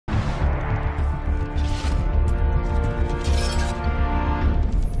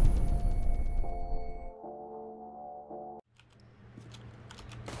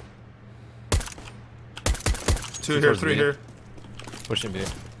Two here, three here. Pushing B.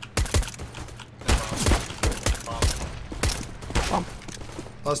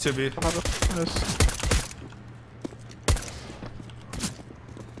 Last 2 B.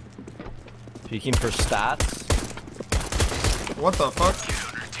 Peeking for stats. What the fuck?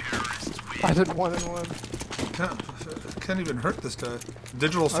 I did 1 and 1. Can't even hurt this guy.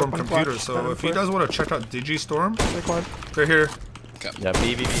 Digital Storm computer, so if you guys want to check out DigiStorm, they're here. Okay. Yeah,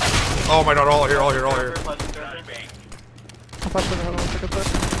 B, B, B. Oh my god, all here, all here, all here.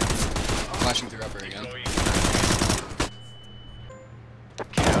 Flashing through upper again.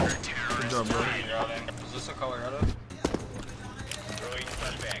 Good job, bro. Is this a Colorado?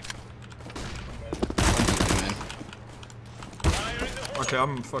 Okay,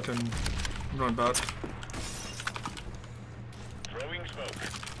 I'm going back.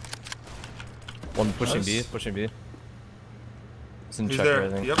 One pushing Nice. B, pushing B. It's in He's checker, there. I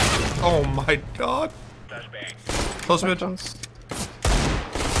think. Yep. Oh my god. Close mid.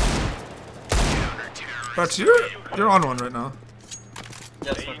 Rats, you're on one right now.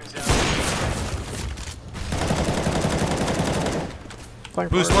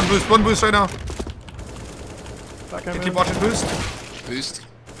 Boost, one boost right now. Okay, keep watching boost. Boost.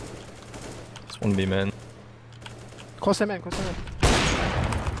 It's one B man. Close him in, close him in.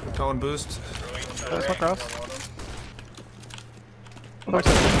 Got one boost. There's one cross.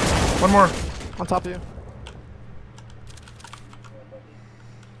 One more. On top of you.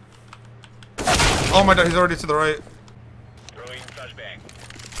 Oh my god, he's already to the right.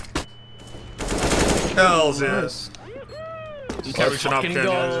 Hells yes. You can't reach an up there.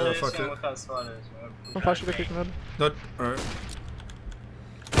 Yeah, fuck it. I'm flashing the kick mid. No, alright.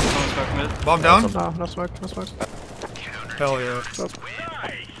 Bomb down? No, no smoke, no smoke. Hell yeah.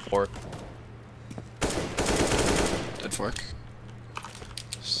 Fork. Dead fork.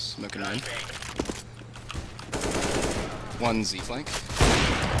 Smoking 9. One Z flank.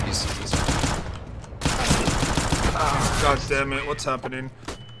 He's God damn it, what's happening?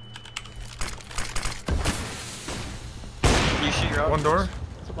 You shoot your One door.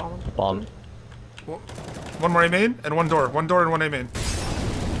 It's a bomb. Bomb. One more A main and one door. One door and one A main.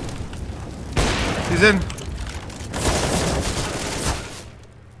 He's in.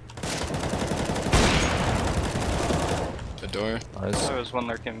 the door. Nice. There was one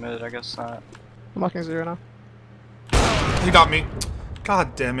lurking mid, I guess not. I'm locking 0 now. He got me.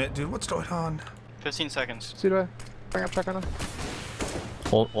 God damn it, dude. What's going on? 15 seconds. See the way. Bring up check on him.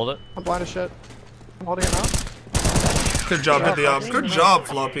 Hold it. I'm blind as shit. I'm holding it now. Good job, hit the op. Good job,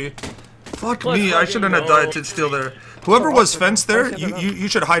 Floppy. Fuck me, I shouldn't have died to steal there. Whoever was fence there, you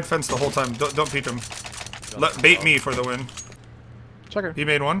should hide fence the whole time. Don't peek him. Bait me for the win. Checker. He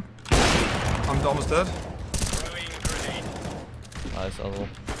made one. I'm almost dead. Nice, Dazzle.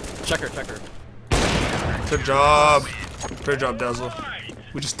 Checker. Good job. Great job, Dazzle.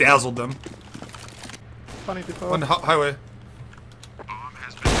 We just dazzled them. Funny default. One highway.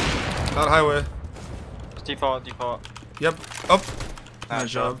 Not highway. Default. Yep. Up. Nice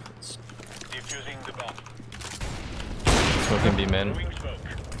job. Smoking B man.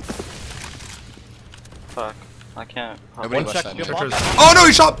 Fuck. I can't. Nobody One left check. that Good door. block. Oh no,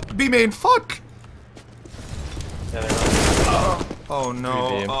 he shot B main. Fuck. Yeah, they're Oh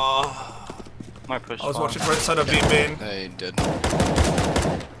no. B. my push. I was spawn. watching right side of B main. They did.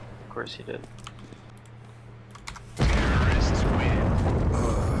 Of course he did.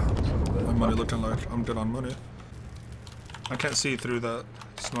 My money looking like I'm good on money. I can't see through that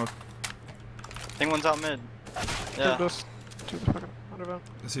smoke. I think one's out mid. Yeah. Two fucking underbound.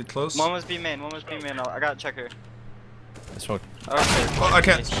 Is he close? One was B main. I got checker. Smoke. Okay. Oh, I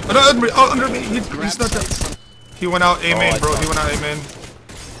can't. Oh, no, under me. Oh, under me. He's not dead. He went out A main, bro. He went out A main.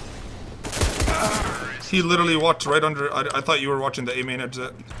 He literally walked right under. I thought you were watching the A main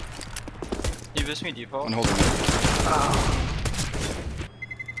exit. You missed me default. One holding me.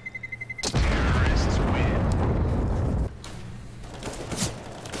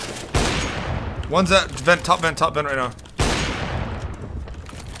 One's at vent, top vent right now.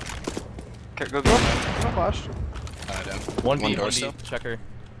 Okay, go B. No flash. Down. One B, door one B. still. Checker.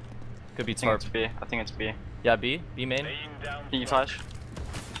 Could be I think tarp. it's B. I think it's B. Yeah, B main. Can you flash?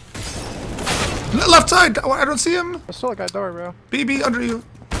 Left side. Oh, I don't see him. There's still a guy door, bro. BB under you.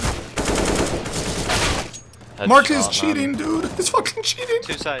 Headshot, Mark is man. cheating, dude. He's fucking cheating.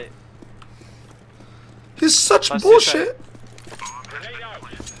 Two side. He's such Last bullshit.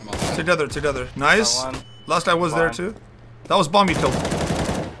 I'm all Together. Nice. Got one. Last I was there Bomb. too. That was bomb you killed.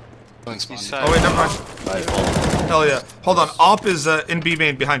 going spawn. side. Oh wait, never mind. Hell yeah. Hold on. Op is in B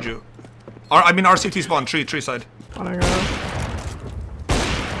main behind you. I mean RCT spawn. Tree side. On a go. I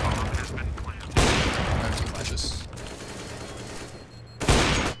have 2 flashes.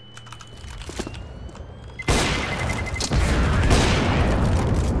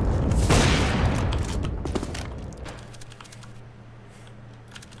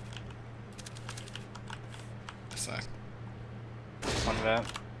 vent.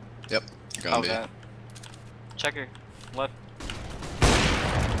 Yep. You're gonna I'll be. vent. Checker. Left.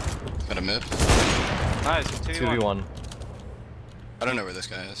 Got a mid. Nice. 2v1. 2v1. I don't know where this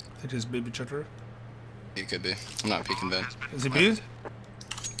guy is. It is baby checker. He could be. I'm not peeking vent. Is he B?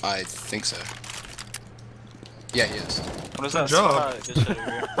 I think so. Yeah, he is. What is Good that? job. Good shit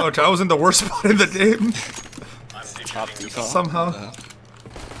over here. Oh, I was in the worst spot in the game. Top default. Somehow.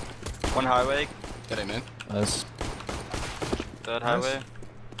 One highway. Get him in. Nice. Third highway.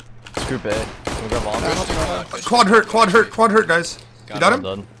 It's group A. Can we grab bombs? Quad hurt, guys. You got him?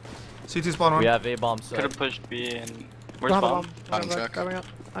 Done. CT spawn We one. have A bomb Could set. have pushed B and. Where's Behind the bomb? Bottom Coming check. back, grabbing it.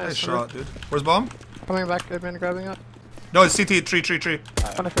 Nice shot, dude. Where's bomb? Coming back, admin grabbing it. No, it's CT. Tree.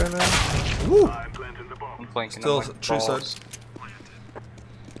 Funny for admin. Woo. I'm flanking. Still I'm like tree balls.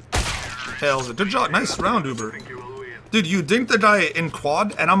 side. Tails. Good job. Nice round, Uber. Dude, you dinked the guy in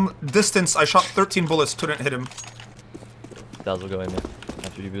quad, and I'm distance. I shot 13 bullets, couldn't hit him. Dazzle go in, man.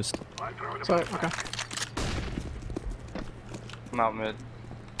 After you boost. Sorry, okay. I'm out mid.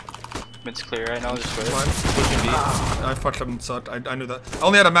 Mid's clear right now. Just wait. Pushing B. I fucking sucked. I knew that. I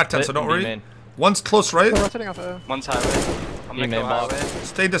only had a Mac 10, so don't B worry. main. One's close right. So rotating off A. One's highway. I'm B gonna main go box. highway.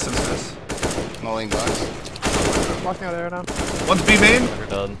 Stay distance, guys. Mulling box. Walking out air now. One's B main. We're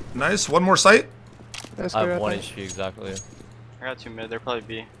done. Nice. One more sight. There's I clear, have 1 think. HP exactly. I got 2 mid. They're probably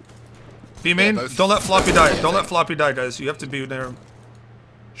B. B main. both. Don't let Floppy die. Yeah, Don't let they- Floppy die, guys. You have to be there.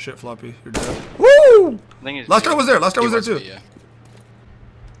 Shit, Floppy. You're dead. Woo! I think he's Last B. time I was there. Last time I He was there was too. B, yeah.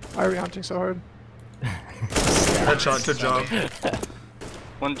 Why are we hunting so hard? Headshot. Good job.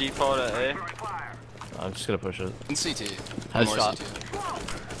 One default at A. I'm just gonna push it. In CT. One more Headshot.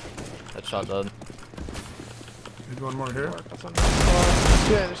 CT. Headshot done. Need one more here. That's on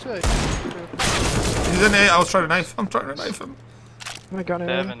yeah, there's really. He's in A. I was trying to knife. I'm trying to knife him. I'm gonna gun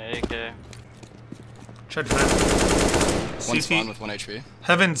They have in. an AK. Check heaven. One spawn CT. with 1 HP.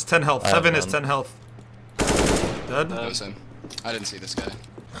 Heaven's 10 health. I have Heaven is none. 10 health. Dead. That was him. I didn't see this guy.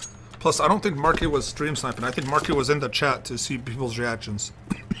 Plus, I don't think Marky was stream sniping. I think Marky was in the chat to see people's reactions.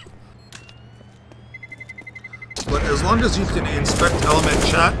 But as long as you can inspect element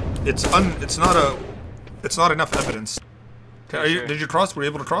chat, it's not enough evidence. Okay, are you, Sure. did you cross? Were you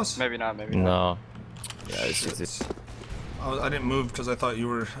able to cross? Maybe not. Maybe not. No. Yeah, it's easy. I didn't move because I thought you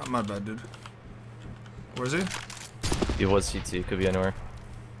were. My bad, dude. Where is he? He was CT. Could be anywhere.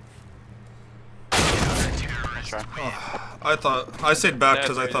 Nice try. I thought I stayed back Yeah,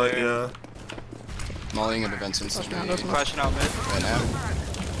 because I right thought there. Mulling and events instantly. Those ones. Flashing out mid. Right now.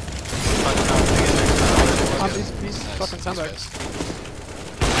 Flashing out mid. These fucking sandbags.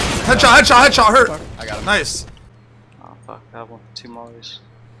 Headshot, hurt. I got him. Nice. Oh fuck, that one. 2 mollies.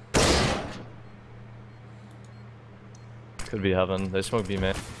 Could be heaven. They smoke B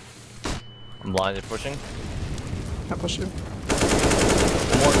main. I'm blind. They're pushing. Can't push you.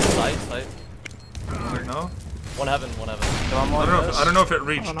 One more sight. No, One heaven. One heaven. So I'm I on don't know. this. I don't know if it I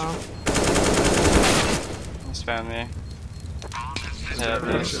reached. don't know. Spam me. Yeah, it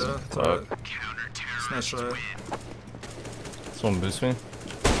Reached, is. yeah, it's alright. It's nice try. Someone boost me.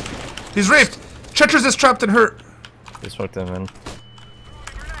 He's raped. Chetters is trapped and hurt. They smoked them in.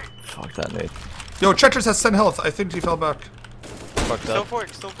 Fuck that nade. Yo, Chetters has 10 health. I think he fell back. Fuck Still that. fork.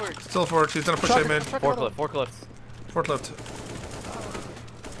 Still fork. Still forward. He's gonna push A mid. Forklift. Forklift. Forklift.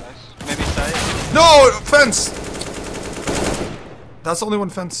 Nice. Maybe side. No fence. That's the only one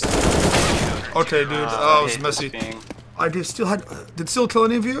fence. Okay, dude. Oh, it was messy. I did still had. Did still kill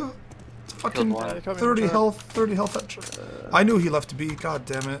any of you? It's fucking Killed one. Yeah, coming 30 from trap. health. 30 health. I knew he left B. God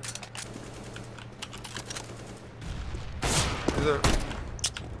damn it. Is there,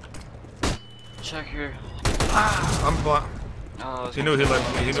 Check here. I'm blind. Oh, He knew he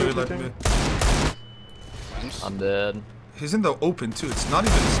left me. He knew he left me. Friends. I'm dead. He's in the open too. It's not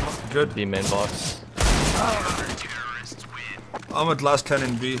even good. B main box. I'm at last 10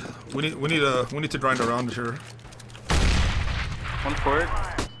 in B. We need to grind around here. One fork.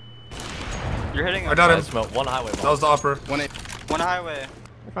 You're hitting I got I him. smoke one highway That bomb. was the upper. 1 8. One highway.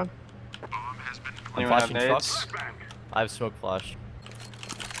 You're fine. I'm Anyone have flashing nades? truck. I have smoke flash.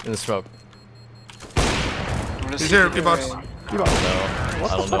 In the smoke. I'm gonna He's see here, if he B-box. can- No. I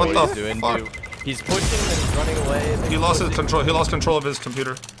don't know What what, the he's doing, fuck? dude. He's pushing and he's running away. And He lost his control. He lost control of his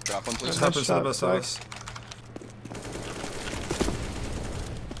computer. Drop one, please. This happens to the best of shot, us.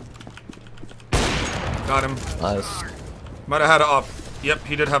 Got him. Nice. Might have had an up. Yep,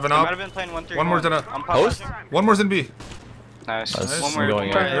 he did have an He might up. have been playing 1-3. One more than a I'm Post? popping. One more's in B. Nice. Nice. One more. I'm going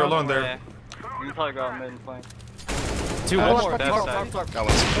one more, in. You're one alone more, there. yeah. You can probably go out mid and flank. Two, Nice. one more. Dead Tarp, side. tarp, tarp, Got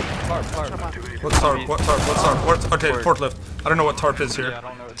one. tarp, tarp. What's tarp? What tarp? What's tarp? What, okay, forklift. I don't know what tarp is Yeah, I here.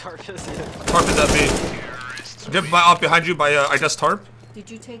 don't know what tarp is. Tarp is at B. Get my op behind you by I guess tarp. Did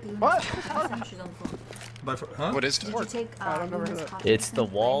you take Luna's What? medicine? She's on the phone. Huh? What is Did it? you take I don't know where Luna's that- coffee It's the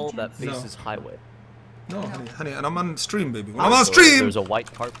medicine by wall any that chance? faces highway. No, honey, and I'm on stream, baby. When I'm on So stream! There's a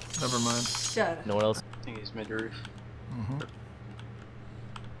white carpet. Never mind. Shut up. No one else. I think he's mid-roof.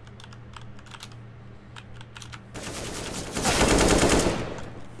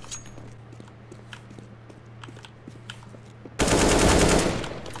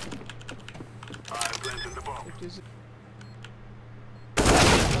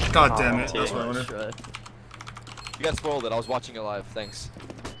 God damn it. That's what I wanted. Shred. You got spoiled it. I was watching it live. Thanks.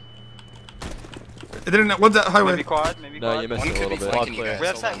 It didn't. What's that highway? Maybe quad, maybe No, quad. you missed One it a could be little bit. flanking you Quad guys. We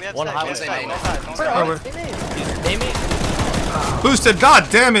have Hold side, on. we have One side, highway. we have side, One one side, one Highway. side. Amy. Boosted. God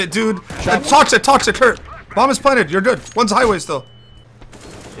damn it, dude. Toxic, toxic, hurt. Bomb is planted. You're good. One's highway still.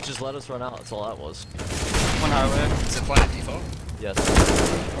 It just let us run out. That's all that was. One highway, Is it planet default? Yes.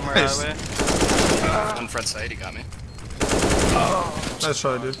 one more Nice. highway. On front side, he got me. Nice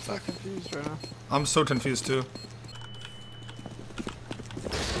try, dude. I'm so confused right now. I'm so confused too.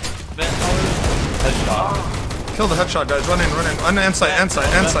 Headshot. Kill the headshot, guys. Run in, run in. End sight, end sight,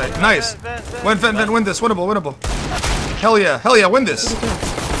 end sight. Nice. Win this. Winnable, winnable. Hell yeah, win this.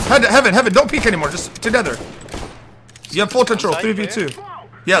 Heaven, don't peek anymore. Just together. You have full control. 3v2.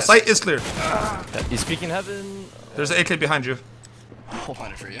 Yeah, sight is clear. He's speaking heaven. There's an AK behind you.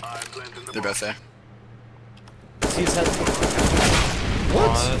 Planted for you. They're both there. Sees heaven.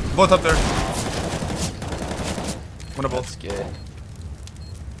 What? Both up there. Winnable. That's gay.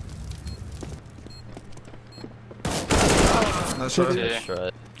 Nice try. Yeah.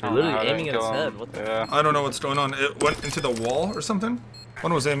 Shred. Oh, You're literally no, aiming at they his go- head. What the? Yeah. I don't know what's going on. It went into the wall or something?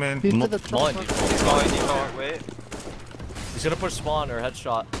 One was aiming. He did the Mullen triple. default. He's going default, wait. He's gonna push spawn or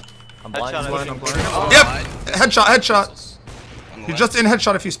headshot. I'm blind. Headshot, He's Blind, I'm pushing. blind. Yep! Headshot. On the He's left. just in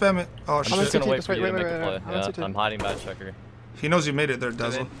headshot if you spam it. Oh I'm just shit. gonna wait for you to Wait, make wait, a play. wait, wait. Yeah, I'm hiding bad checker. He knows you made it there,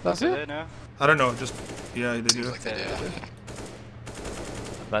 Dazzle. That's Did it? they know? I don't know, just... Yeah, they do. Like they did.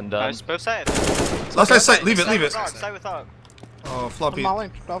 Vent done. Nice, both sides. Last guy's sight, leave it, leave it. Side with hog. Oh, I'm floppy.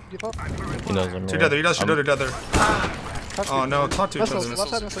 mauling. Drop default. He knows I'm Together, you guys should do I'm- it together. Oh no, talk to each Missiles, other.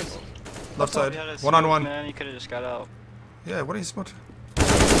 left side missiles. Left He side, had a one on smoke, one. Man, he could have just got out. Yeah, what are you smoking?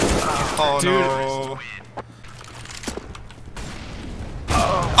 Oh no.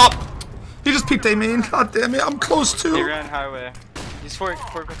 Up! He just peeked A main. God damn it, I'm close He too. ran highway. He's fork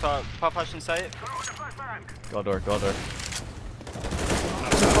with top. Pop flash in sight. Go door, go door.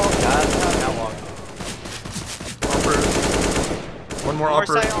 Upper. One more More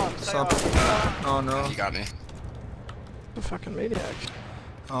upper. sight on, sight Stop. Oh no. He got me. The fucking maniac.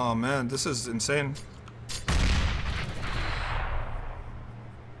 Oh man, this is insane.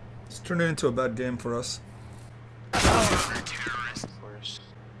 It's turning into a bad game for us. Of course.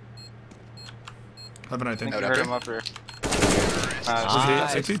 Haven't I think? No, Hurt him upper.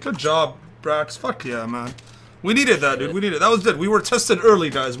 Okay, good job, Brax. Fuck yeah, man. We needed that, dude. We needed it. That was good. We were tested early,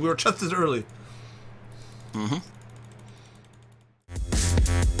 guys. We were tested early.